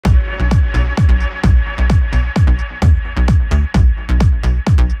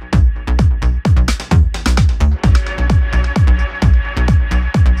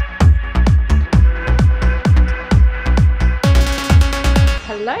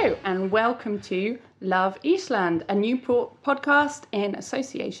Hello and welcome to Love Ísland, a new podcast in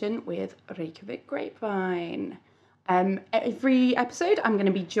association with Reykjavik Grapevine. Every episode I'm going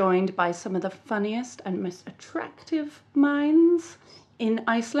to be joined by some of the funniest and most attractive minds in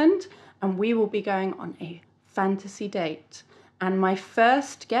Iceland, and we will be going on a fantasy date. And my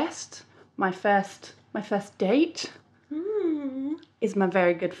first guest, my first date is my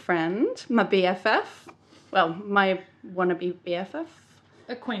very good friend, my BFF. Well, my wannabe BFF.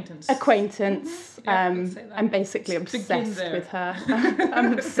 Acquaintance. Yeah, I'm basically obsessed with her.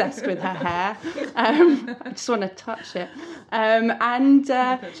 I'm obsessed with her hair. I just want to touch it. And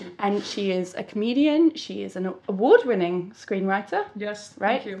she is a comedian. She is an award-winning screenwriter. Yes,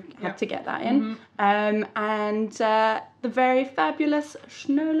 right? Thank you. Had to get that in. And the very fabulous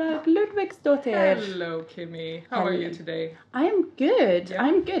Snjólaug Lúðvíksdóttir. Hello, Kimi. How are you today? I am good. Yeah.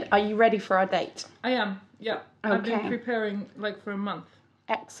 I'm good. Are you ready for our date? I am. Yeah. Okay. I've been preparing for a month.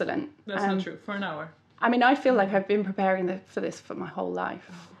 Excellent. That's not true. For an hour. I mean, I feel like I've been preparing for this for my whole life.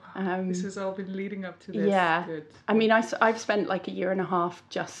 This has all been leading up to this. Yeah. Good. I mean, I've spent like a year and a half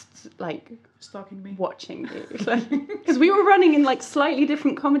just like stalking me, watching you, because we were running in like slightly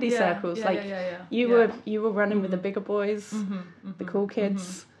different comedy circles. You were running with the bigger boys, the cool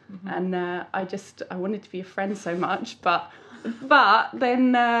kids, and I wanted to be a friend so much, but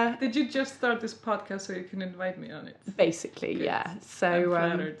then did you just start this podcast so you can invite me on it? Basically, Good. yeah. So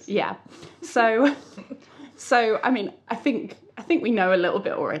I'm flattered. yeah. So I mean, I think we know a little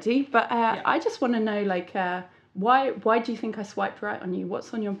bit already, but I just want to know why do you think I swiped right on you?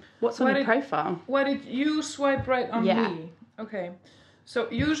 What's on your profile? Why did you swipe right on me? Okay.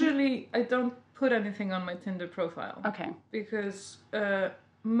 So usually I don't put anything on my Tinder profile. Okay. Because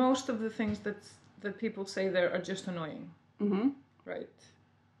most of the things that people say there are just annoying. Mm-hmm. Right.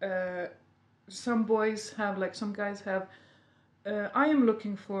 Some guys have, I am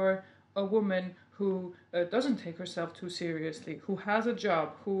looking for a woman who doesn't take herself too seriously, who has a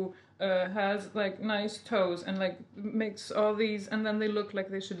job, who has nice toes and makes all these, and then they look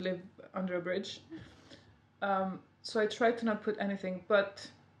like they should live under a bridge. So I try to not put anything, but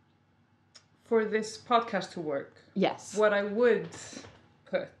for this podcast to work, yes, what I would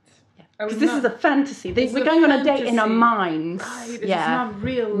put. Because this is a fantasy. We're going on a date in our minds. Right, it's not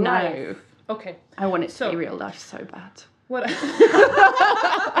real life. No. Okay. I want it to be real life so bad. What?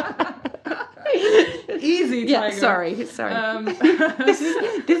 Easy, Tiger. Yeah, sorry. This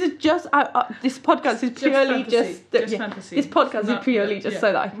is just this podcast is purely just fantasy. This podcast is purely just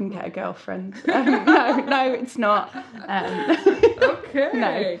so that I can get a girlfriend. No, it's not. Okay.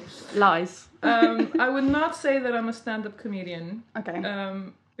 No, lies. I would not say that I'm a stand-up comedian. Okay.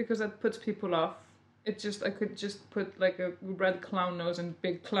 Because that puts people off. I could just put a red clown nose and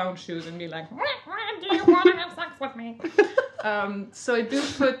big clown shoes and be like, do you want to have sex with me? So I do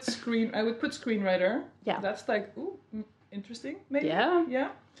put I would put screenwriter. Yeah. That's interesting, maybe. Yeah.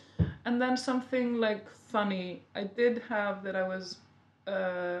 Yeah. And then something funny. I did have that I was,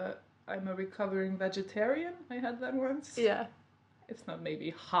 I'm a recovering vegetarian. I had that once. Yeah. It's not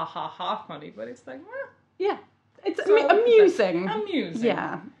maybe ha ha ha funny, but it's yeah. It's amusing. Amusing.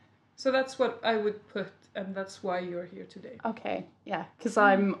 Yeah. So that's what I would put, and that's why you're here today. Okay, yeah, because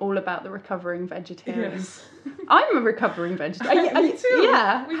I'm all about the recovering vegetarian. Yes. I'm a recovering vegetarian. Me too.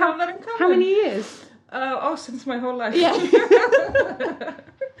 Yeah. We have that in common. How many years? Since my whole life. Yeah.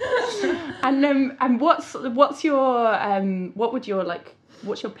 And what's your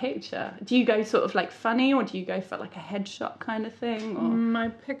what's your picture? Do you go sort of funny, or do you go for a headshot kind of thing? Or? My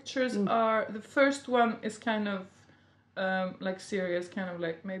pictures are, the first one is kind of serious, kind of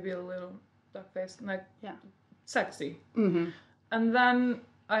maybe a little duck face, sexy. Mm-hmm. And then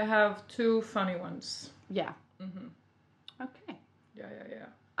I have two funny ones. Yeah. Mm-hmm. Okay. Yeah.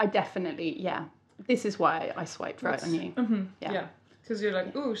 I definitely, this is why I swiped right on you. Mm-hmm. Yeah. Because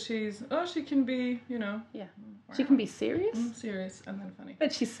you're she can be, Yeah. She can be serious. Serious and then funny.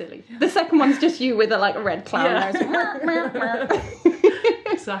 But she's silly. The second one's just you with a red clown nose.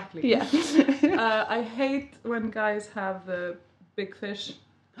 Exactly. Yeah. I hate when guys have the big fish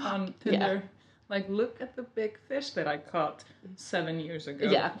on Tinder. Look at the big fish that I caught 7 years ago.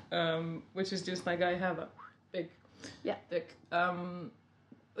 Yeah. Which is just I have a big dick.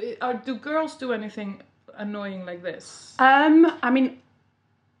 Do girls do anything annoying like this? I mean,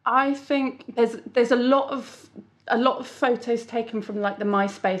 I think there's a lot of photos taken from the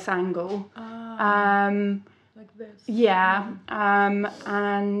MySpace angle. like this. Yeah,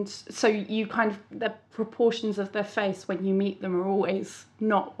 and so you kind of, the proportions of their face when you meet them are always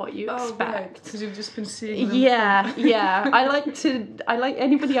not what you expect. Because you've just been seeing them. Yeah. I like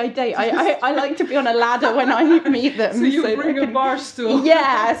anybody I date. I like to be on a ladder when I meet them. So you bring a bar stool.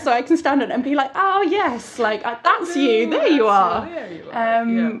 Yeah, so I can stand on it and be like, oh yes, like that's you. There you are. There you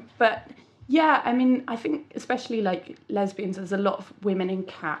are. But yeah, I mean, I think especially like lesbians, there's a lot of women in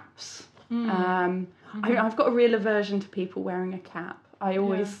caps. I've got a real aversion to people wearing a cap.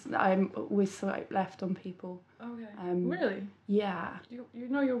 I'm always swipe left on people. Okay. Really? Yeah. You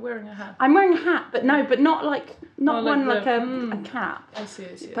know you're wearing a hat. I'm wearing a hat, but not a cap. I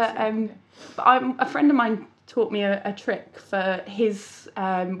see. But a friend of mine taught me a trick for his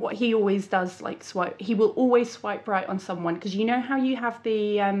what he always does, like swipe. He will always swipe right on someone, because you know how you have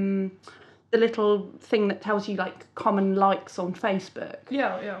the little thing that tells you like common likes on Facebook.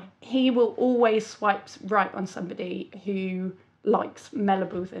 Yeah. He will always swipe right on somebody who likes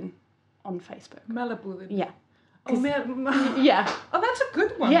Melabuthin on Facebook. Melabuthin. Yeah. Yeah. Oh, that's a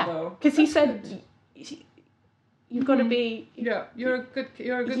good one though. Because he said you've got to be. Yeah, you're a good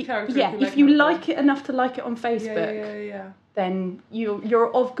character. Yeah, if you like it enough to like it on Facebook. Yeah. Then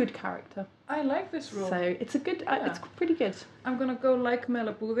you're of good character. I like this rule. So it's a good. It's pretty good. I'm gonna go like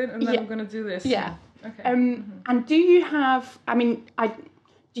Melabuthin, and then I'm gonna do this. Yeah. Okay. And do you have? I mean,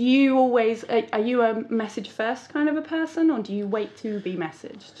 do you always? Are you a message first kind of a person, or do you wait to be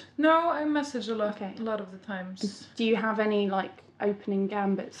messaged? No, I message a lot. Okay. A lot of the times. Do you have any like opening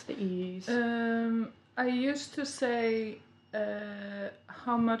gambits that you use? I used to say,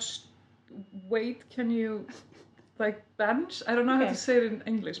 how much weight can you like bench? I don't know how to say it in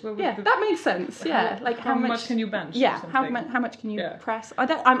English. That makes sense. Yeah, like how much can you bench? Yeah, how much can you press? I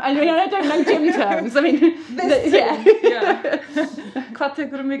don't know gym terms. I mean, Hvað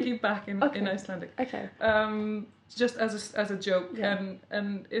tekur mikið back in Icelandic? Okay. Just as a joke,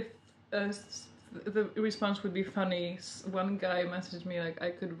 and if the response would be funny. One guy messaged me like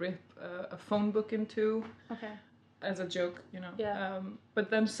I could rip a phone book in two. Okay. As a joke, you know. Yeah.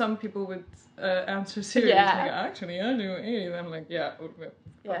 But then some people would answer seriously. Like, actually, I do. And I'm like,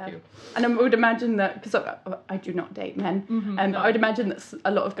 fuck you. And I would imagine that, because I do not date men, but I would imagine that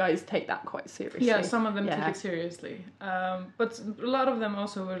a lot of guys take that quite seriously. Yeah, some of them take it seriously. But a lot of them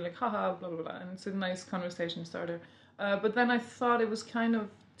also were like, haha, blah, blah, blah. And it's a nice conversation starter. But then I thought it was kind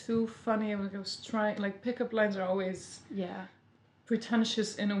of too funny. I was trying, like, pickup lines are always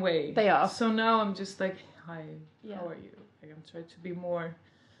pretentious in a way. They are. So now I'm just like, hi, how are you? Like, I'm trying to be more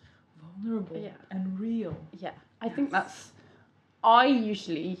vulnerable and real. Yeah, I think I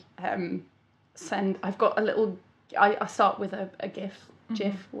usually send, I've got a little, I start with a GIF,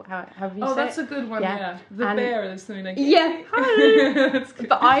 however you say it. Oh, that's a good one, The bear is doing like... Yeah, hi! That's good.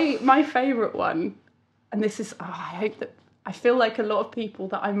 But my favourite one, and this is, I feel like a lot of people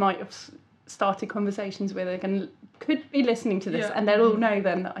that I might have started conversations with could be listening to this, and they'll all know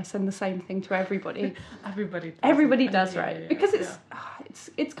then that I send the same thing to everybody. Everybody does, right? Because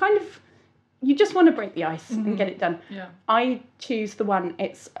it's kind of, you just want to break the ice and get it done. Yeah. I choose the one.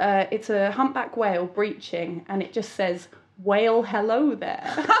 It's a humpback whale breaching, and it just says, "Whale, hello there."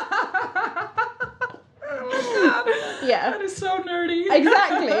 That is so nerdy.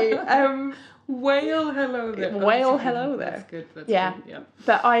 Exactly. Whale, hello there. Whale, hello there. That's good. That's good. Yeah.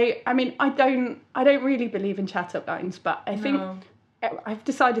 But I mean, I don't really believe in chat-up lines, but I think I've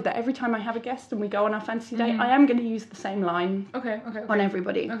decided that every time I have a guest and we go on our fantasy date, I am going to use the same line on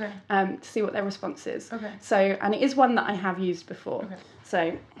everybody to see what their response is. Okay. So, and it is one that I have used before. Okay. So,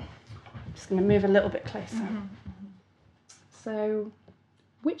 I'm just going to move a little bit closer. So,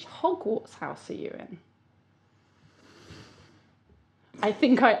 which Hogwarts house are you in? I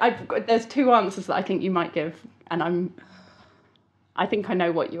think there's two answers that I think you might give, and I think I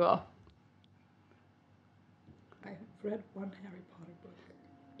know what you are. I have read one Harry Potter book.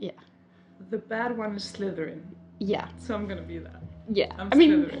 Yeah. The bad one is Slytherin. Yeah. So I'm gonna be that. Yeah. I'm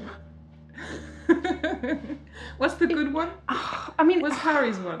Slytherin. What's the good one? What's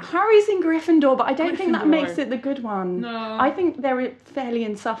Harry's one? Harry's in Gryffindor, but I don't think that makes it the good one. No. I think they're fairly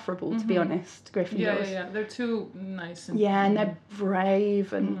insufferable, to be honest, Gryffindors. Yeah. They're too nice. And and they're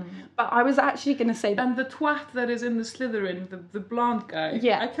brave. But I was actually going to say that... And the twat that is in the Slytherin, the blonde guy,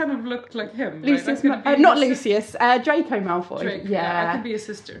 I kind of looked like him. Lucius, not Lucius, Draco Malfoy. Draco, I could be a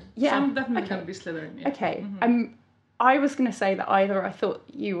sister. Yeah. So I'm definitely going to be Slytherin. Yeah. Okay. I was going to say that I thought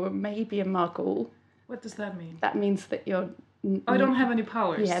you were maybe a muggle. What does that mean? That means that you're... I don't have any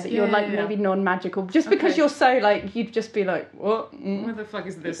powers. Yeah, that you're maybe non-magical. Just because you're so you'd just be like, what? What the fuck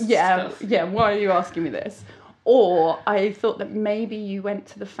is this stuff? Yeah, why are you asking me this? Or I thought that maybe you went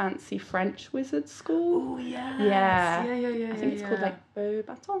to the fancy French wizard school. Oh, yes. Yeah. Yeah. I think it's called like Beau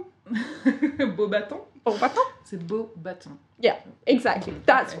Bâton. Beau Bâton? Beau Bâton? C'est Beau Bâton. Yeah, exactly.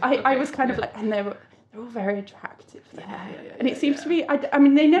 That's Okay. I was kind of like, and they're all very attractive there. Yeah, and it seems to be, I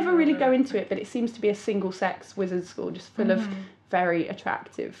mean, they never really go into it, but it seems to be a single-sex wizard school, just full of very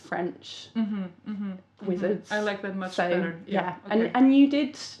attractive French wizards. I like that much So, better. Yeah. Okay. And you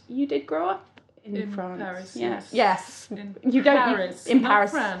did grow up in France. Paris. Yeah. Yes. Yes. In You don't Paris. in Not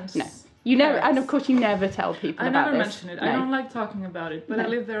Paris. France. No. You never, Paris. and of course you never tell people I about never this. mention it. No. I don't like talking about it. But No. I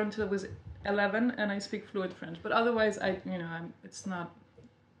lived there until I was 11, and I speak fluent French. But otherwise, it's not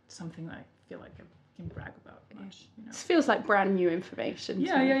something I feel like I can brag about much. You know. This feels like brand new information.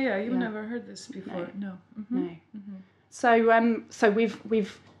 Yeah. You've never heard this before. No. No. So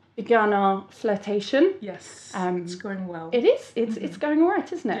we've begun our flirtation. Yes. It's going well. It is. It's going all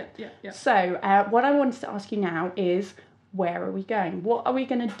right, isn't it? Yeah. So what I wanted to ask you now is, where are we going? What are we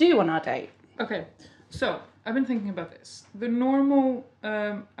going to do on our date? Okay. So I've been thinking about this. The normal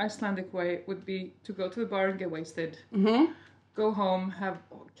Icelandic way would be to go to the bar and get wasted. Mm-hmm. Go home, have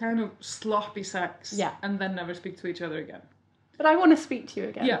kind of sloppy sex, and then never speak to each other again. But I want to speak to you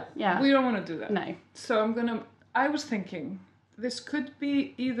again. Yeah. We don't want to do that. No. So I was thinking, this could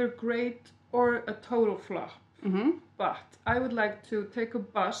be either great or a total flop. Mm-hmm. But I would like to take a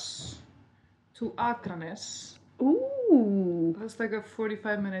bus to Akranes. Ooh. That's like a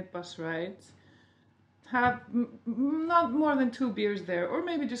 45-minute bus ride. Have not more than 2 beers there, or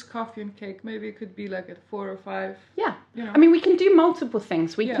maybe just coffee and cake. Maybe it could be like at 4 or 5. Yeah. You know. I mean, we can do multiple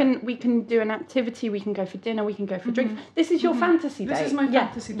things. We can do an activity. We can go for dinner. We can go for drinks. This is your fantasy date. This is my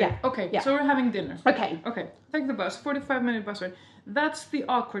fantasy date. Yeah. Okay, Yeah. so we're having dinner. Okay. Take the bus, 45-minute bus ride. That's the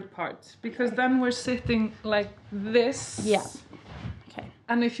awkward part, because then we're sitting like this. Yeah. Okay.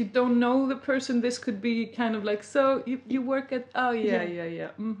 And if you don't know the person, this could be kind of like, so you work at, yeah.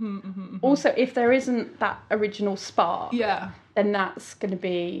 Also, if there isn't that original spark, Yeah, then that's going to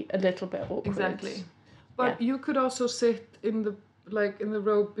be a little bit awkward. exactly. But you could also sit in the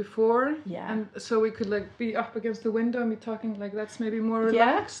row before. Yeah. And so we could like be up against the window and be talking like that's maybe more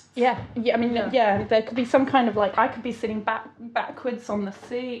relaxed. Yeah. I mean, there could be some kind of like, I could be sitting backwards on the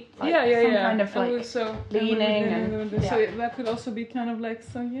seat. Like some kind of like leaning. And so that could also be kind of like,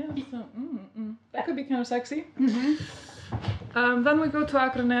 that could be kind of sexy. Mm-hmm. Then we go to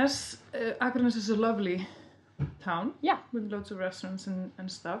Akranes. Akranes is a lovely town. Yeah. With loads of restaurants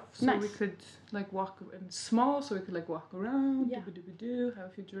and stuff. So Nice. we could like walk, and it's small, so we could like walk around, Yeah. have a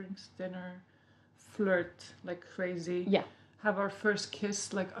few drinks, dinner, flirt like crazy. Yeah. Have our first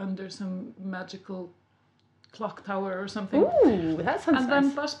kiss like under some magical clock tower or something. Ooh, that sounds And nice.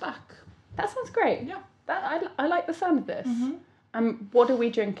 then bus back. That sounds great. Yeah. I like the sound of this. What are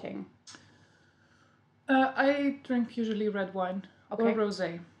we drinking? I drink usually red wine or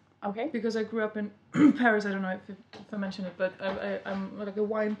rosé. Okay. Because I grew up in Paris. I don't know if I mentioned it, but I'm like a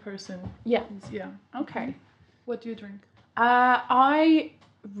wine person. Yeah. Yeah. Okay. What do you drink? I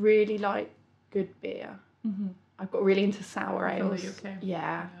really like good beer. Mm-hmm. I got really into sour From ales. the UK.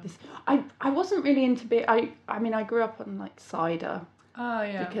 Yeah. I wasn't really into beer. I mean, I grew up on like cider. Oh,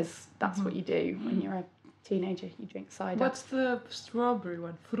 yeah. Because that's what you do when you're a teenager. You drink cider. What's the strawberry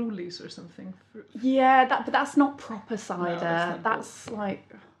one? Frulis or something? Yeah, but that's not proper cider. No, that's like...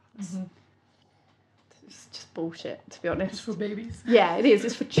 It's just bullshit, to be honest. It's for babies. Yeah, it is.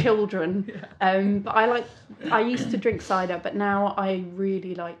 It's for children. Yeah. But I used to drink cider, but now I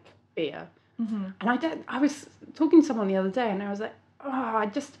really like beer. And I was talking to someone the other day and I was like,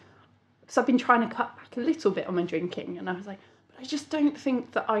 because I've been trying to cut back a little bit on my drinking, and I was like, but I just don't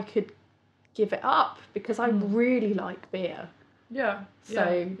think that I could give it up because I really like beer. Yeah.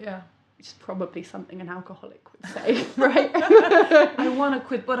 So yeah. Which is probably something an alcoholic would say, right? I want to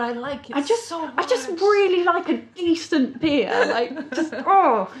quit, but I like it I just really like a decent beer,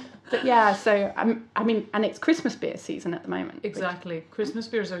 But yeah, so I mean, and it's Christmas beer season at the moment. Exactly. Christmas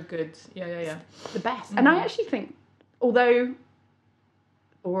beers are good. Yeah. The best. And I actually think, although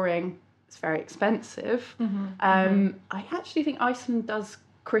boring, it's very expensive. I actually think Iceland does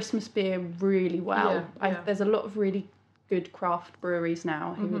Christmas beer really well. Yeah. There's a lot of really good craft breweries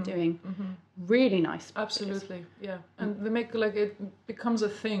now who are doing really nice beers. Absolutely, yeah. And they make like it becomes a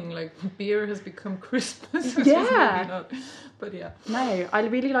thing. Like beer has become Christmas. Yeah. Maybe not, but yeah. No, I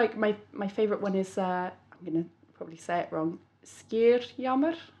really like my favourite one is I'm gonna probably say it wrong.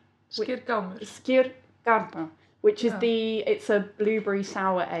 Skýrgamur. Skýrgamur, which is it's a blueberry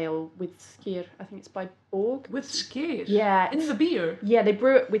sour ale with skyr. I think it's by Borg. With skyr? Yeah. In the beer? Yeah, they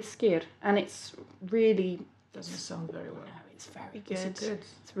brew it with skyr, and it's really... Doesn't sound very well. No, it's very good. Is it good?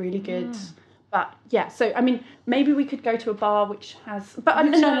 It's really good. But yeah, so I mean, maybe we could go to a bar which has. But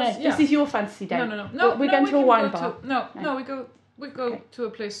no. Yeah. This is your fantasy date. No. We're going to a wine bar. We go to a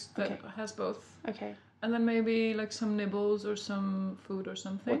place that has both. Okay. And then maybe like some nibbles or some food or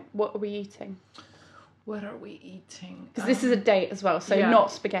something. What are we eating? What are we eating? Because this is a date as well, so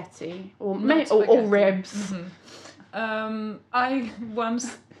not spaghetti or ribs. Mm-hmm. I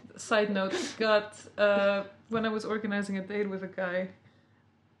once, side note, got when I was organizing a date with a guy.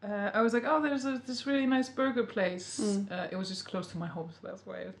 I was like, oh, there's this really nice burger place. It was just close to my home, so that's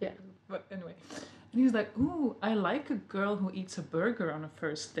why. But anyway. And he was like, ooh, I like a girl who eats a burger on a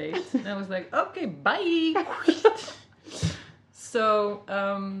first date. And I was like, okay, bye. So,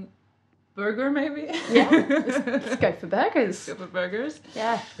 burger maybe? Yeah, let's go for burgers. Go for burgers.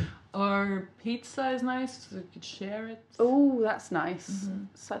 Yeah. Or pizza is nice, so you could share it. Oh, that's nice. Mm-hmm.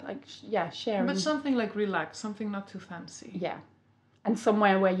 So sharing. But something like relaxed, something not too fancy. Yeah. And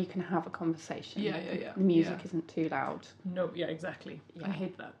somewhere where you can have a conversation. Yeah. The music isn't too loud. No, yeah, exactly. Yeah. I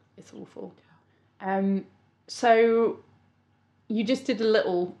hate that. It's awful. So you just did a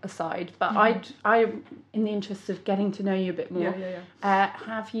little aside, but I, in the interest of getting to know you a bit more,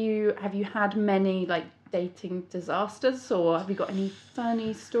 have you had many like dating disasters, or have you got any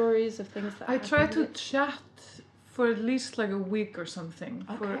funny stories of things that I try to chat for at least like a week or something.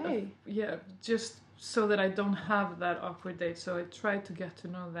 Okay. Just so that I don't have that awkward date. So I try to get to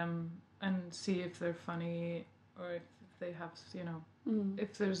know them and see if they're funny or if they have,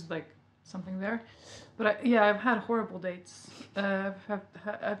 if there's like something there. But I've had horrible dates. I've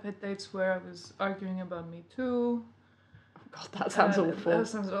had dates where I was arguing about Me Too. Oh God, that sounds awful. That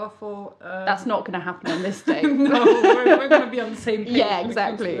sounds awful. That's not going to happen on this date. No, we're going to be on the same page. Yeah,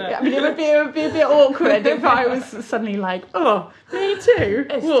 exactly. I mean, it would be a bit awkward if I was suddenly like, oh, Me Too.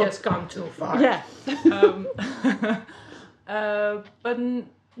 It's just gone too far. Yeah. But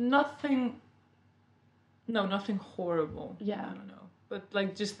nothing horrible. Yeah. I don't know. But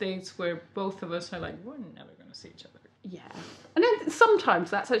like just dates where both of us are like, we're never going to see each other. Yeah. And then sometimes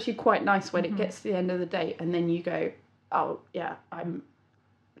that's actually quite nice when it gets to the end of the date and then you go, oh, yeah,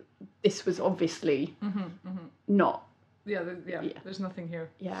 this was obviously not. Yeah, there's nothing here.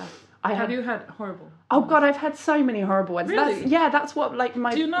 Yeah. Have you had horrible? Oh God, I've had so many horrible ones. Really? That's what like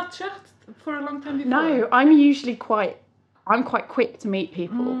my... Do you not chat for a long time before? No, I'm quite quick to meet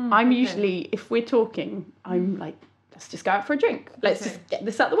people. Usually, if we're talking, I'm like, let's just go out for a drink. Let's just get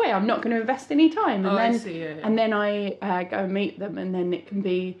this out of the way. I'm not going to invest any time. And then, I see. Yeah. And then I go and meet them, and then it can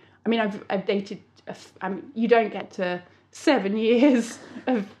be. I mean, I've dated. You don't get to 7 years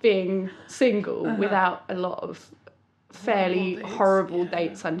of being single without a lot of fairly horrible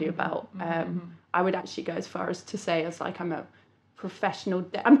dates under your belt. I would actually go as far as to say as like I'm a professional.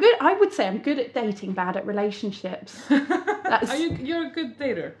 I'm good. I would say I'm good at dating, bad at relationships. You're a good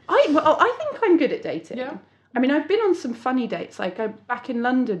dater. I think I'm good at dating. Yeah. I mean, I've been on some funny dates. Like back in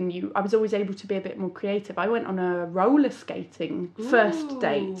London, I was always able to be a bit more creative. I went on a roller skating first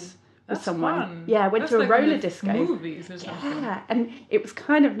date with someone. Fun. Yeah, I went to a roller disco. Movies or something. Yeah, and it was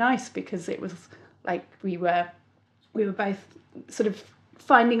kind of nice because it was like we were both sort of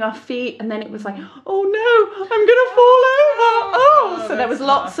finding our feet, and then it was like, oh no, I'm gonna fall over. So there was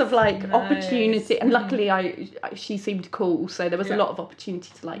lots of like opportunity, and luckily she seemed cool, so there was a lot of opportunity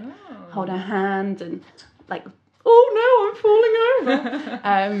to like hold her hand and like, oh no, I'm falling over.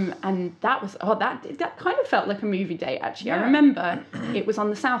 And that was that kind of felt like a movie date actually. Yeah. I remember it was on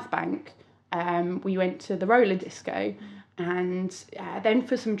the South Bank. We went to the roller disco. And then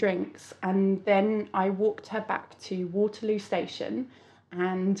for some drinks, and then I walked her back to Waterloo Station.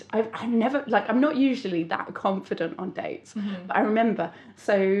 And I'm never, like, I'm not usually that confident on dates, but I remember,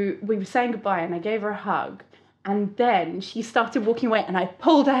 so we were saying goodbye and I gave her a hug, and then she started walking away and I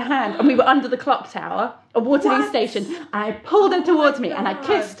pulled her hand, and we were under the clock tower of Waterloo Station, and I pulled her towards me and I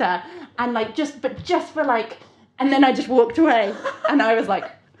kissed her, and like, just for like, and then I just walked away, and I was like,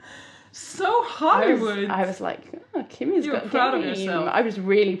 so Hollywood. I was like, oh, Kimi's got proud game. of yourself. I was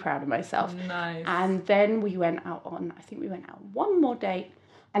really proud of myself. Nice. And then we went out on one more date,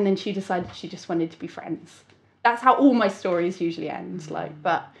 and then she decided she just wanted to be friends. That's how all my stories usually end.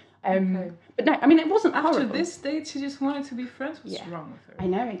 But no, I mean, it wasn't after horrible. This date, she just wanted to be friends. What's wrong with her? I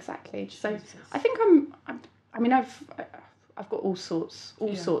know, exactly. So Jesus. I think I've got all sorts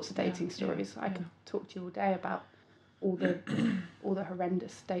of dating stories. I could talk to you all day about all the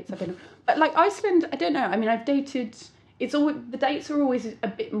horrendous dates I've been on. But like Iceland, I don't know. I mean, I've dated. The dates are always a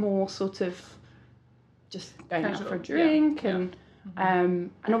bit more sort of just going out for a drink and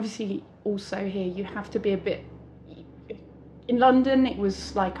obviously also here you have to be a bit. In London, it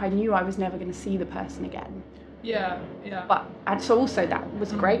was like I knew I was never going to see the person again. Yeah. And so also that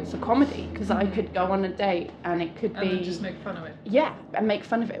was great for comedy, because I could go on a date and it could be... And then just make fun of it. Yeah, and make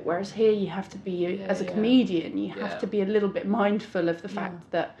fun of it. Whereas here you have to be, as a comedian, you have to be a little bit mindful of the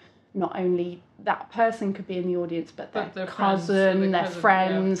fact that not only that person could be in the audience, but their cousin, their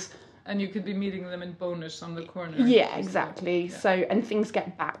friends. Yeah. And you could be meeting them in bonus on the corner. Yeah, exactly. So, and things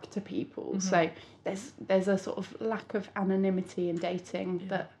get back to people. So there's a sort of lack of anonymity in dating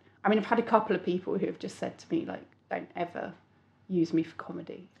that... I mean, I've had a couple of people who have just said to me, like, don't ever use me for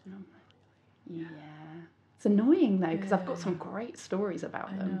comedy. And I'm like, yeah. It's annoying, though, because I've got some great stories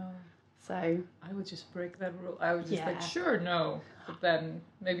about them. Know. So I would just break that rule. I would just like, sure, no. But then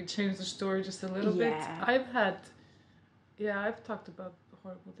maybe change the story just a little bit. I've talked about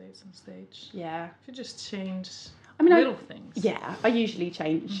horrible dates on stage. Yeah. If you just change little things. Yeah, I usually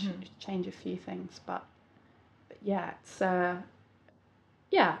change a few things. But yeah, it's...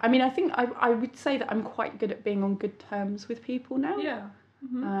 Yeah, I mean, I think I would say that I'm quite good at being on good terms with people now. Yeah.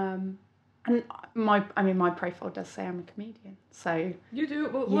 And my profile does say I'm a comedian, so... You do?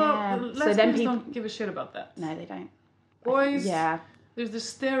 Well, lesbians don't give a shit about that. No, they don't. Boys, there's this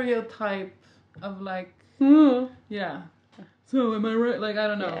stereotype of like, yeah. So am I right? Like, I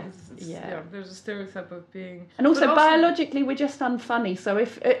don't know. There's a stereotype of being... And also biologically, we're just unfunny, so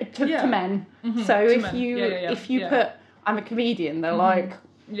if... to men. So if you put... I'm a comedian, they're like,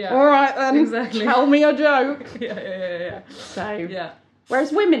 all right then, tell me a joke. So,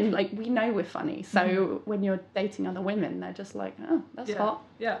 whereas women, like, we know we're funny. So when you're dating other women, they're just like, oh, that's hot.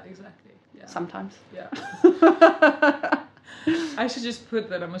 Yeah, exactly. Yeah. Sometimes. Yeah. I should just put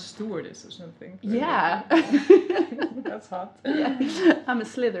that I'm a stewardess or something. Yeah. That's hot. Yeah. I'm a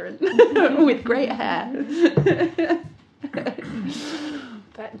Slytherin with great hair.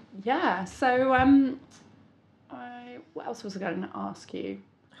 But yeah, so what else was I going to ask you?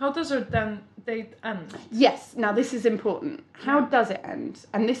 How does our date end? Yes, now this is important. How does it end?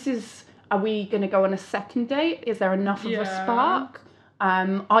 And this is, are we going to go on a second date? Is there enough of a spark?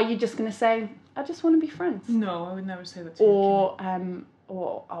 Are you just going to say, I just want to be friends? No, I would never say that to you.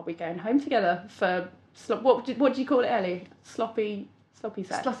 Or are we going home together for, what did you call it earlier? Sloppy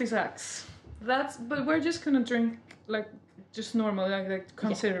sex? Sloppy sex. But we're just going to drink, like, just normal, like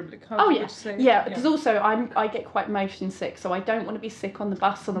considerably. Because also I get quite motion sick, so I don't want to be sick on the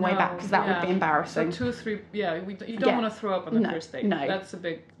bus on the way back, because that would be embarrassing. So 2-3, you don't want to throw up on the first date. No, that's a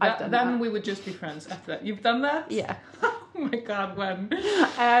big. Then we would just be friends after that. You've done that? Yeah. Oh my God, when?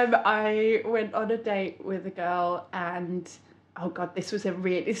 I went on a date with a girl, and oh God, this was a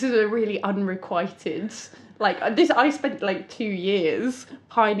really unrequited. Like this, I spent like 2 years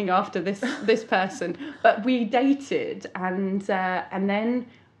pining after this person. But we dated, and then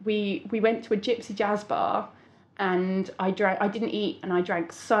we went to a gypsy jazz bar, and I didn't eat, and I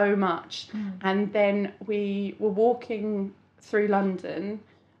drank so much. And then we were walking through London,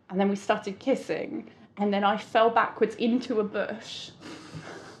 and then we started kissing, and then I fell backwards into a bush.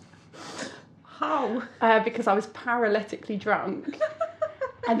 How? Because I was paralytically drunk.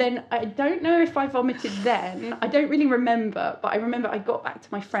 And then I don't know if I vomited then. I don't really remember, but I remember I got back to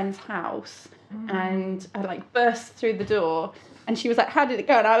my friend's house and I like burst through the door, and she was like, how did it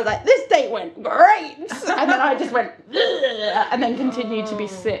go? And I was like, this date went great. And then I just went, and then continued to be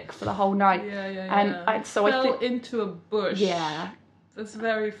sick for the whole night. And so I fell into a bush. Yeah. That's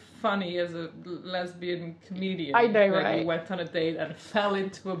very funny as a lesbian comedian. I know, right? You went on a date and fell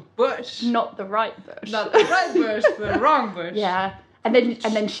into a bush. Not the right bush. Not the right bush, the wrong bush. Yeah. And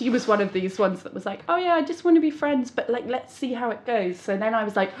then she was one of these ones that was like, oh yeah, I just want to be friends, but like, let's see how it goes. So then I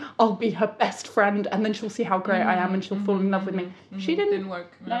was like, I'll be her best friend, and then she'll see how great I am, and she'll fall in love with me. She didn't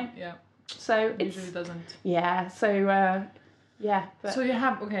work. No. Yeah. So it usually doesn't. Yeah. So But so you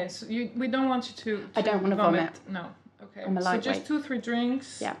have So we don't want you to I don't want to vomit. No. Okay. I'm a lightweight. So just 2-3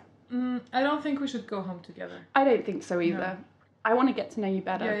 drinks. Yeah. I don't think we should go home together. I don't think so either. No. I want to get to know you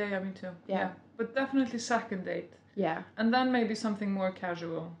better. Yeah, me too. Yeah. But definitely second date. Yeah. And then maybe something more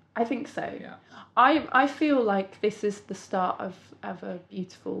casual. I think so. Yeah. I feel like this is the start of a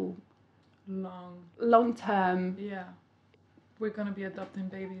beautiful long term. Yeah. We're gonna be adopting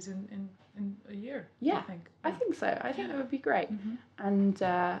babies in a year. Yeah. I think. I think so. I think that would be great. And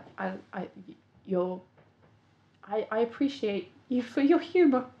I appreciate you for your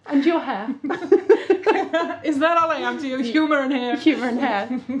humour and your hair. Is that all I am to you? Humour and hair. Humour and hair.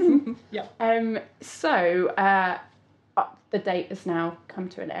 Yeah. So the date has now come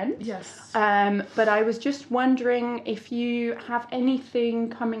to an end. Yes. But I was just wondering if you have anything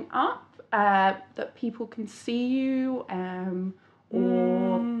coming up that people can see you,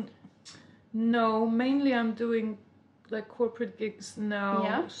 or no. Mainly, I'm doing like corporate gigs now.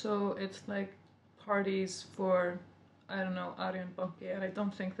 Yeah. So it's like parties for, I don't know, Ari and Bonki, and I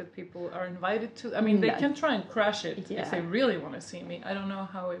don't think that people are invited to. I mean, they can try and crash it if they really want to see me. I don't know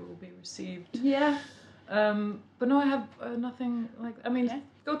how it will be received. Yeah. But no, I have nothing like. I mean,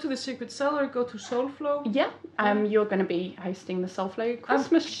 go to the Secret Cellar, go to Soulflow. Yeah. You're going to be hosting the Soulflow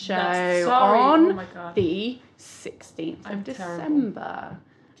Christmas show on the 16th of December.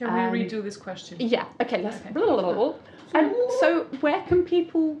 Can we redo this question? Yeah. Okay. Let's. So, where can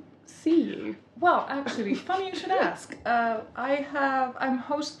people see you? Well, actually, funny you should ask. I'm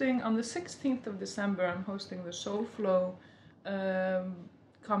hosting on the 16th of December. I'm hosting the Soulflow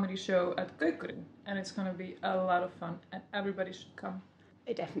comedy show at Gaukurinn, and it's going to be a lot of fun, and everybody should come.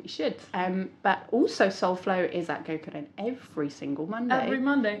 They definitely should. But also, Soulflow is at Gaukurinn every single Monday. Every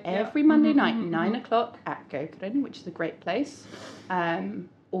Monday. Every Monday night, 9 o'clock at Gaukurinn, which is a great place.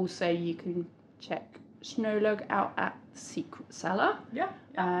 Also, you can check Snjólaug out at Secret Cellar.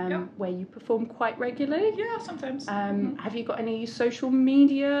 Where you perform quite regularly. Yeah, sometimes. Have you got any social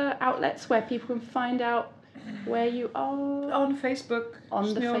media outlets where people can find out where you are? On Facebook.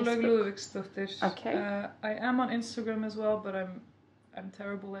 On the Snjólaug Facebook. Lúðvíksdóttir. Okay. I am on Instagram as well, but I'm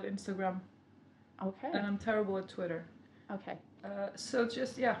terrible at Instagram. Okay. And I'm terrible at Twitter. Okay. So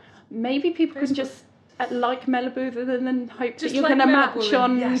just maybe people can just like Mellabooth and then hope just that you're like going to match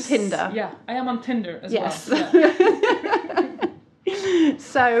on yes. Tinder. Yeah, I am on Tinder as well. Yeah.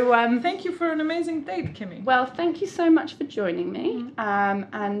 So thank you for an amazing date, Kimi. Well, thank you so much for joining me,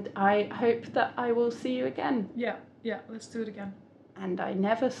 and I hope that I will see you again. Yeah, let's do it again. And I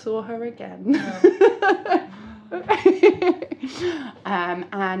never saw her again. No.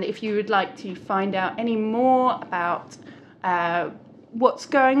 And if you would like to find out any more about what's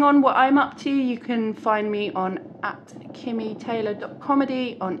going on, what I'm up to, you can find me on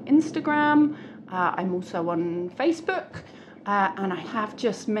 @KimiTayler.comedy on Instagram. I'm also on Facebook. And I have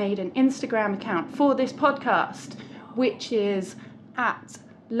just made an Instagram account for this podcast, which is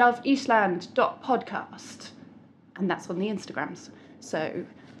 @loveisland.podcast. And that's on the Instagrams. So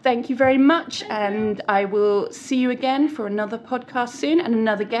thank you very much. And I will see you again for another podcast soon and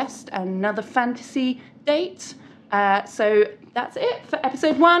another guest and another fantasy date. So that's it for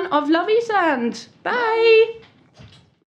episode 1 of Love Ísland. Bye.